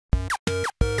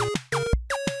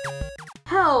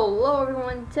Hello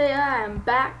everyone, today I am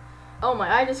back. Oh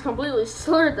my, I just completely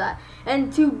slurred that.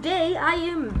 And today I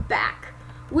am back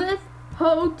with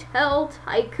Hotel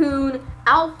Tycoon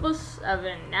Alpha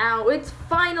 7. Now it's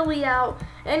finally out,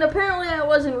 and apparently I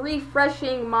wasn't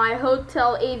refreshing my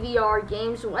Hotel AVR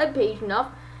games webpage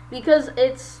enough because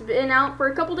it's been out for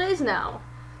a couple days now.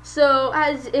 So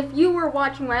as if you were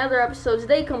watching my other episodes,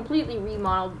 they completely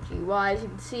remodeled the GUI, as you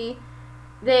can see.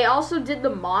 They also did the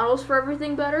models for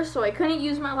everything better, so I couldn't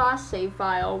use my last save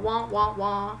file. Wah, wah,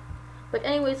 wah. But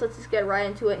anyways, let's just get right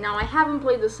into it. Now, I haven't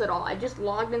played this at all. I just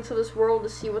logged into this world to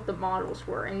see what the models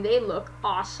were, and they look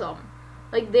awesome.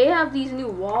 Like, they have these new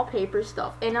wallpaper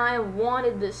stuff, and I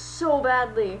wanted this so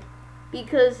badly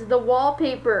because the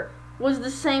wallpaper was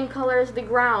the same color as the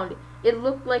ground. It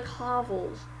looked like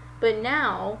hovels. But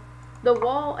now, the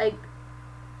wall, like,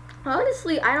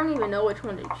 honestly, I don't even know which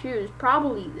one to choose.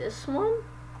 Probably this one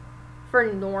for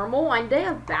normal. And they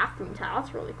have bathroom tile.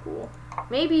 That's really cool.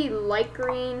 Maybe light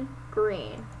green,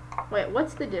 green. Wait,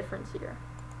 what's the difference here?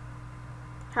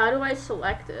 How do I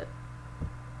select it?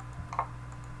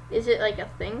 Is it like a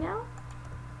thing now?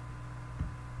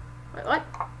 Wait, what?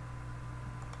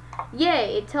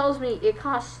 Yay, it tells me it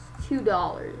costs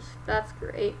 $2. That's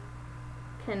great.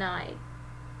 Can I?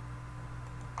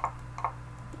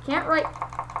 Can't write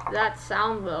that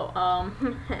sound though.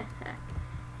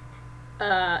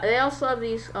 They also have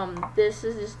these, this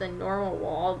is just a normal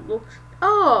wall. It looks,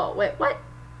 oh, wait, what?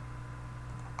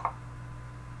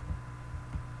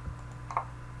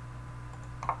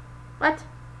 What?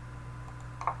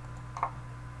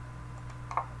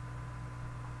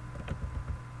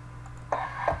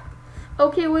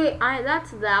 Okay, wait,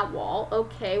 that's that wall.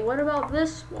 Okay, what about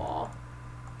this wall?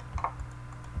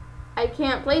 I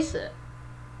can't place it.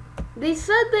 They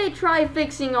said they tried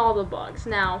fixing all the bugs.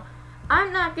 Now,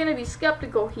 I'm not going to be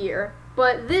skeptical here,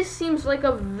 but this seems like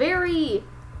a very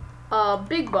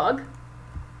big bug.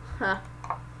 Huh.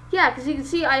 Yeah, because you can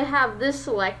see I have this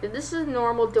selected. This is a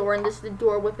normal door, and this is the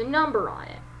door with a number on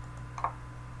it.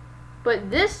 But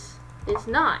this is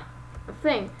not a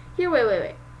thing. Here,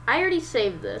 wait. I already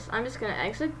saved this. I'm just going to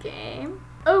exit game.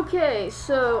 Okay,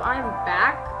 so I'm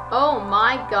back. Oh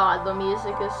my god, the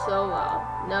music is so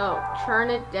loud. No, turn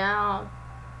it down.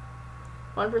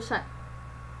 1%.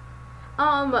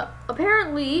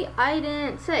 Apparently, I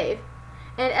didn't save.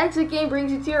 And exit game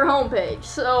brings you to your homepage.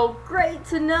 So, great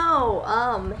to know.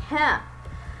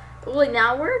 Will it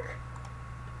now work?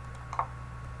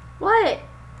 What?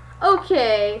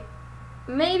 Okay.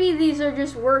 Maybe these are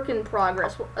just work in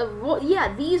progress. Well,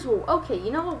 yeah, these will. Okay, you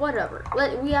know what? Whatever.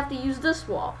 We have to use this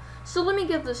wall. So let me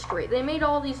get this straight. They made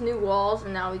all these new walls,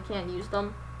 and now we can't use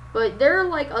them. But they're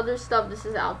like other stuff. This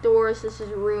is outdoors. This is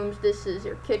rooms. This is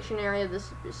your kitchen area. This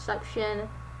is reception.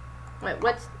 Wait,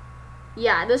 what's?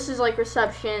 Yeah, this is like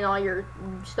reception, all your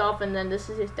stuff, and then this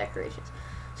is just decorations.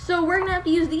 So we're gonna have to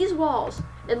use these walls.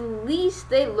 At least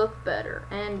they look better.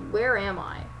 And where am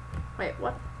I? Wait,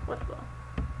 what? What the?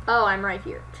 Oh, I'm right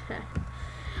here.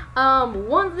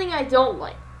 One thing I don't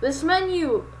like, this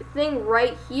menu thing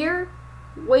right here,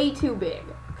 way too big.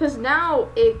 Because now,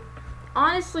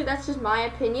 honestly, that's just my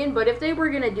opinion, but if they were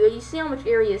going to do it, you see how much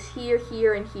area is here,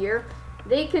 here, and here?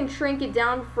 They can shrink it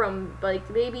down from, like,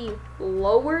 maybe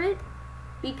lower it.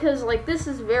 Because, like, this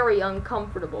is very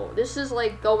uncomfortable. This is,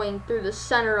 like, going through the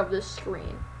center of the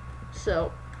screen.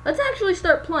 So, let's actually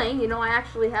start playing. You know, I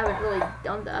actually haven't really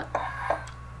done that.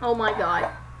 Oh my god.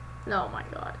 No, my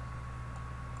god.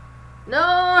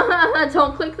 No,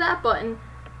 don't click that button.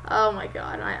 Oh my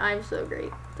god, I'm so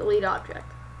great. Delete object.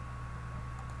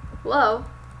 Hello?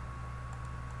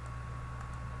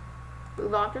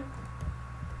 Move object.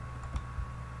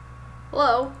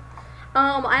 Hello?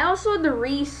 I also had to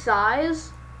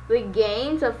resize the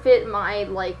game to fit my,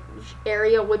 like,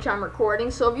 area which I'm recording.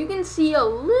 So if you can see a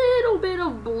little bit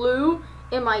of blue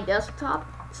in my desktop,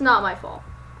 it's not my fault.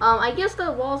 I guess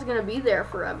the wall's gonna be there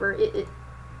forever.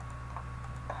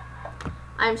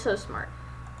 I'm so smart.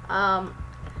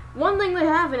 One thing they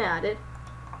haven't added,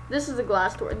 this is a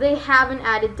glass door. They haven't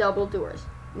added double doors.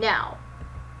 Now,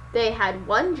 they had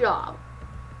one job,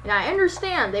 and I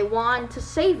understand they wanted to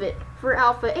save it for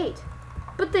Alpha 8,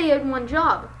 but they had one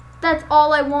job. That's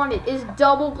all I wanted, is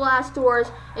double glass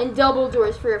doors and double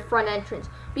doors for your front entrance.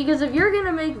 Because if you're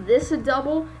gonna make this a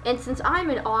double, and since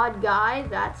I'm an odd guy,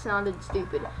 that sounded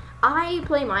stupid. I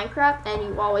play Minecraft, and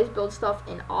you always build stuff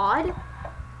in odd,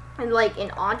 and like in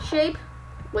odd shape,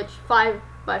 which 5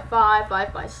 by 5,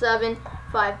 5 by 7,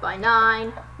 5 by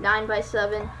 9, 9 by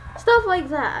 7, stuff like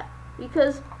that.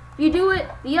 Because if you do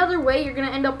it the other way, you're gonna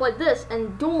end up like this.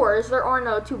 And doors, there are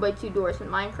no 2 by 2 doors in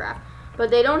Minecraft, but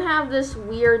they don't have this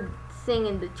weird thing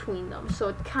in between them, so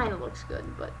it kind of looks good.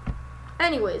 But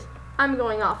anyways, I'm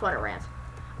going off on a rant.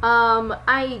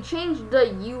 I changed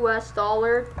the US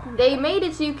dollar. They made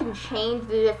it so you can change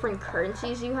the different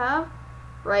currencies you have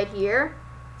right here.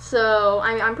 So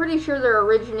I'm pretty sure they're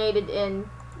originated in,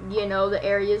 you know, the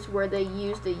areas where they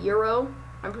use the euro.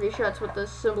 I'm pretty sure that's what the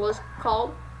symbol is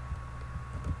called.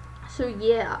 So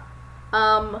yeah,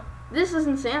 this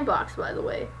isn't Sandbox, by the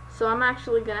way. So I'm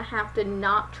actually gonna have to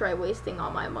not try wasting all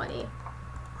my money.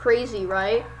 Crazy,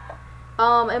 right?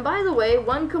 And by the way,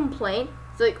 one complaint.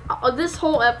 It's like this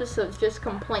whole episode's just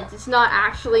complaints. It's not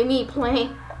actually me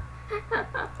playing.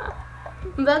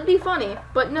 That'd be funny,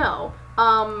 but no.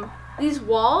 These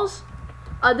walls,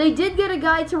 they did get a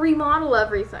guy to remodel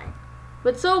everything,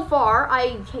 but so far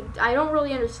I don't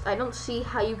really understand. I don't see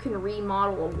how you can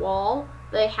remodel a wall.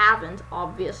 They haven't,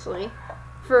 obviously,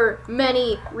 for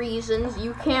many reasons.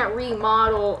 You can't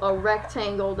remodel a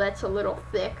rectangle that's a little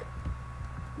thick,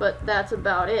 but that's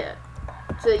about it.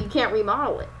 So you can't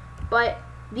remodel it. But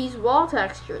these wall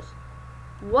textures,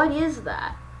 what is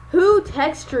that? Who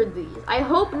textured these? I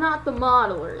hope not the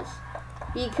modelers,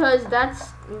 because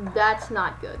that's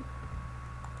not good.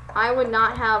 I would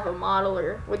not have a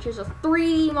modeler, which is a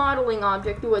 3D modeling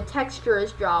object, do a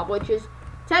texturist job, which is,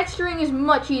 texturing is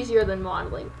much easier than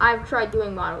modeling. I've tried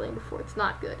doing modeling before, it's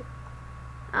not good.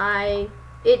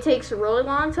 It takes a really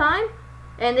long time,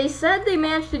 and they said they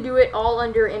managed to do it all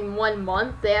in 1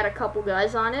 month. They had a couple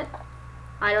guys on it.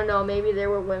 I don't know, maybe they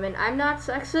were women. I'm not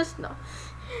sexist, no.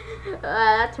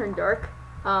 That turned dark.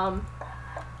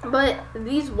 But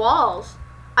these walls,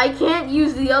 I can't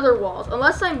use the other walls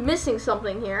unless I'm missing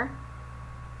something here.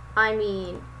 I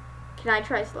mean, can I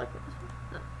try selecting this one?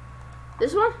 No.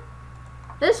 This one?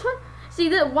 This one? See,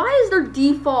 why is there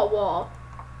default wall?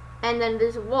 And then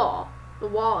there's a wall. The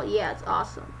wall, yeah, it's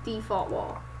awesome. Default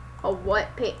wall. A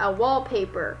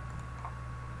wallpaper.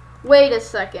 Wait a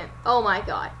second. Oh my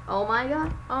god. Oh my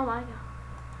god. Oh my god.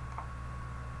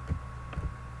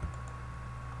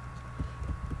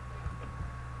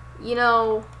 You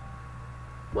know,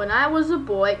 when I was a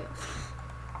boy,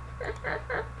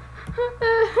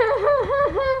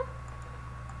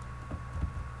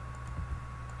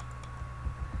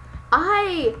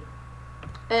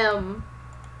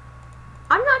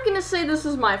 I'm not gonna say this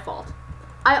is my fault.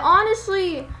 I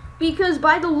honestly, because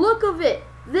by the look of it,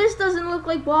 this doesn't look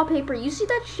like wallpaper. You see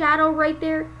that shadow right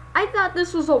there? I thought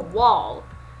this was a wall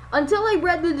until I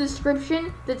read the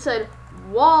description that said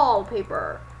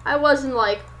wallpaper. I wasn't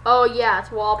like, oh yeah,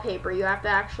 it's wallpaper. You have to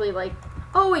actually like,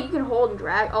 oh wait, you can hold and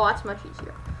drag. Oh, that's much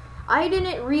easier. I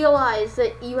didn't realize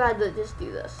that you had to just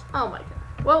do this. Oh my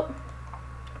god. Well,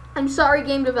 I'm sorry,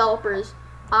 game developers.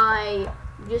 I'm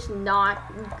just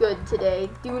not good today.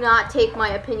 Do not take my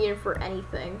opinion for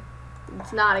anything.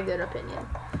 It's not a good opinion.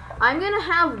 I'm gonna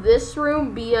have this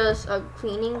room be a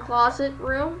cleaning closet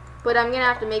room, but I'm gonna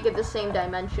have to make it the same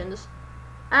dimensions.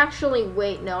 Actually,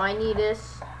 wait, no, I need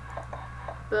this.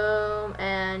 Boom,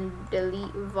 and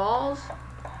delete walls.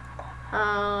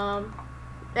 And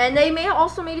they may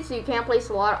also made it so you can't place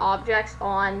a lot of objects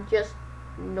on just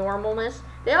normalness.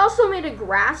 They also made a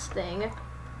grass thing.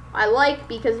 I like,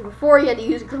 because before you had to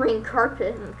use green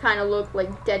carpet and it kind of looked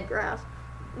like dead grass.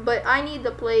 But I need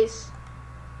the place,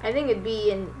 I think it'd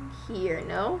be in here.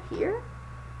 No, here?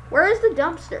 Where is the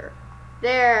dumpster?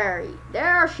 There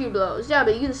she blows. Yeah,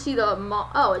 but you can see the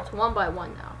oh, it's 1 by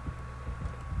 1 now.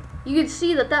 You can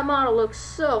see that model looks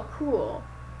so cool.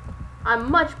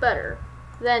 I'm much better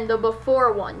than the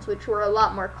before ones, which were a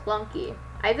lot more clunky.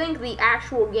 I think the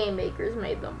actual game makers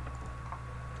made them.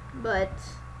 But,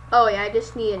 oh yeah, I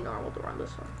just need a normal door on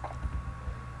this one.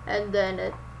 And then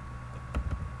a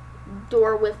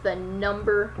door with a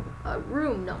number, a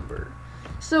room number.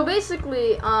 So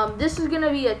basically, this is going to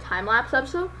be a time-lapse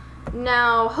episode.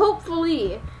 Now,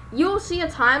 hopefully, you'll see a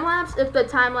time-lapse if the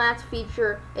time-lapse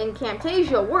feature in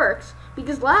Camtasia works,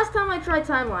 because last time I tried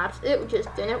time-lapse, it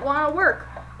just didn't want to work.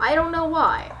 I don't know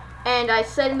why. And I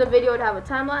said in the video to have a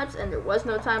time-lapse, and there was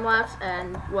no time-lapse,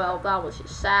 and, well, that was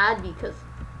just sad, because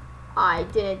I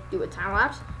didn't do a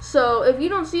time-lapse. So, if you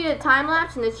don't see a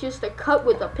time-lapse, and it's just a cut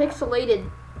with a pixelated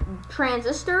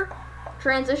transition,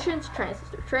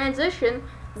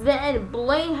 then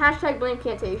blame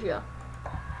Camtasia.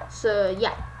 So,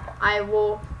 yeah. I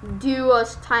will do a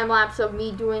time-lapse of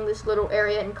me doing this little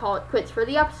area and call it quits for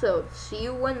the episode. See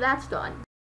you when that's done.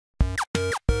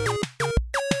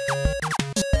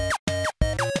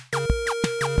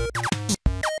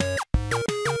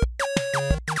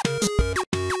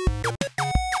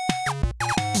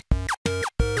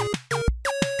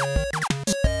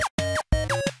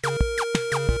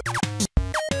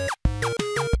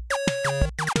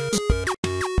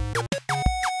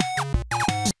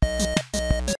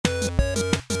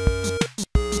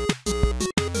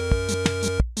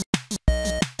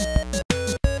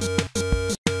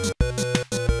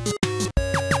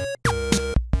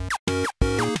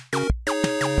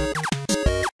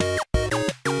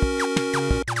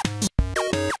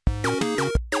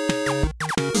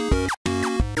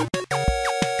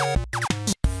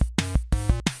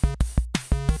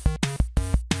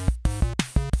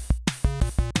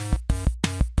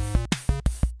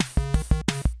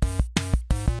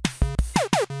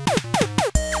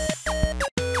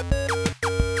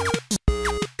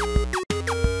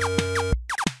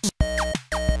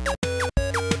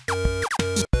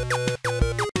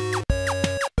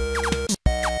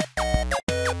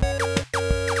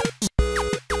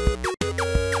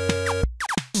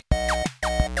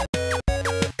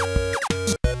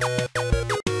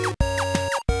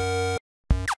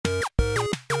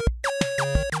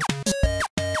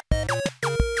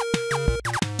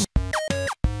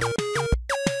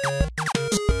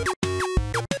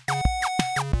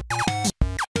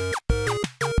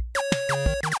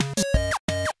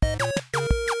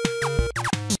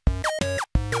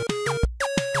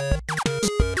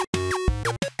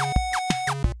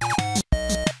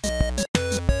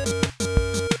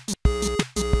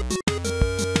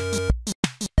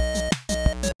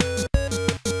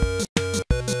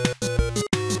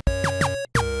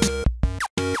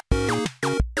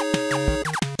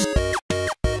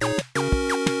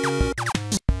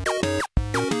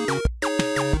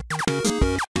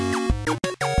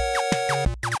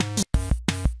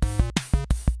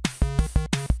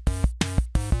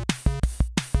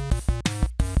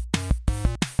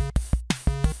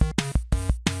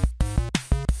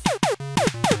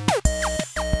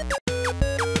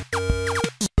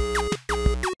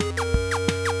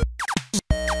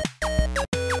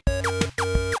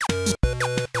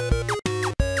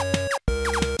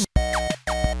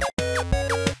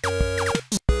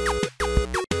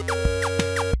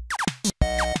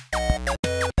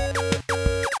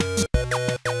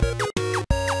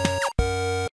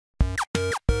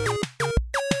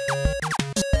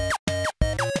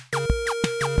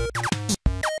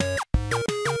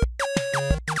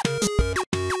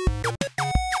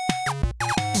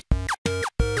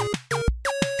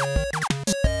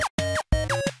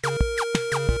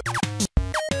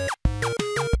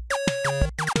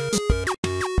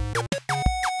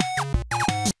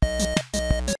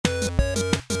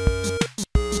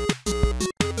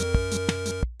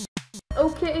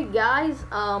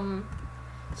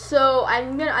 So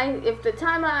if the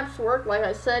time lapse worked, like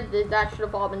I said, that should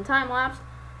have all been time lapsed.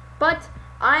 But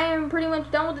I am pretty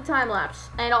much done with the time lapse.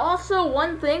 And also,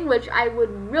 one thing which I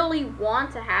would really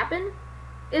want to happen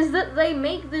is that they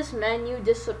make this menu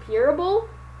disappearable,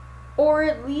 or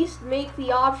at least make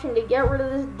the option to get rid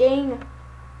of this dang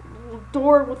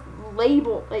door with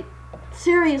label. Like,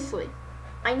 seriously,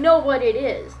 I know what it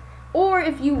is. Or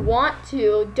if you want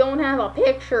to, don't have a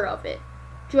picture of it.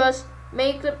 Just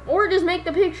make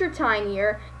the picture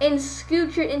tinier and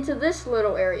scooch it into this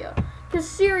little area. Because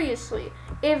seriously,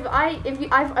 if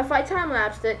I time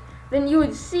lapsed it, then you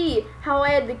would see how I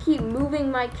had to keep moving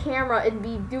my camera and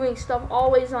be doing stuff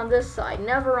always on this side,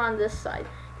 never on this side,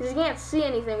 because you can't see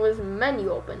anything with this menu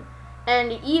open.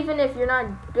 And even if you're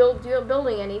not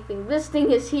building anything, this thing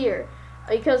is here,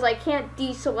 because I can't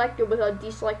deselect it without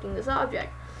deselecting this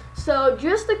object. So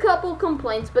just a couple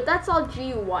complaints, but that's all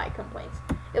GUI complaints.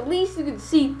 At least you can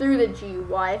see through the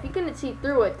GUI. If you couldn't see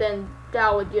through it, then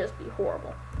that would just be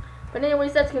horrible. But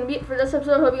anyways, that's going to be it for this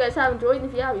episode. Hope you guys have enjoyed. And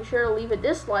if you have, be sure to leave a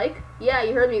dislike. Yeah,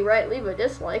 you heard me right. Leave a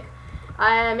dislike.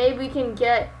 Maybe we can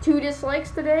get 2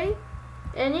 dislikes today.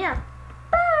 And yeah.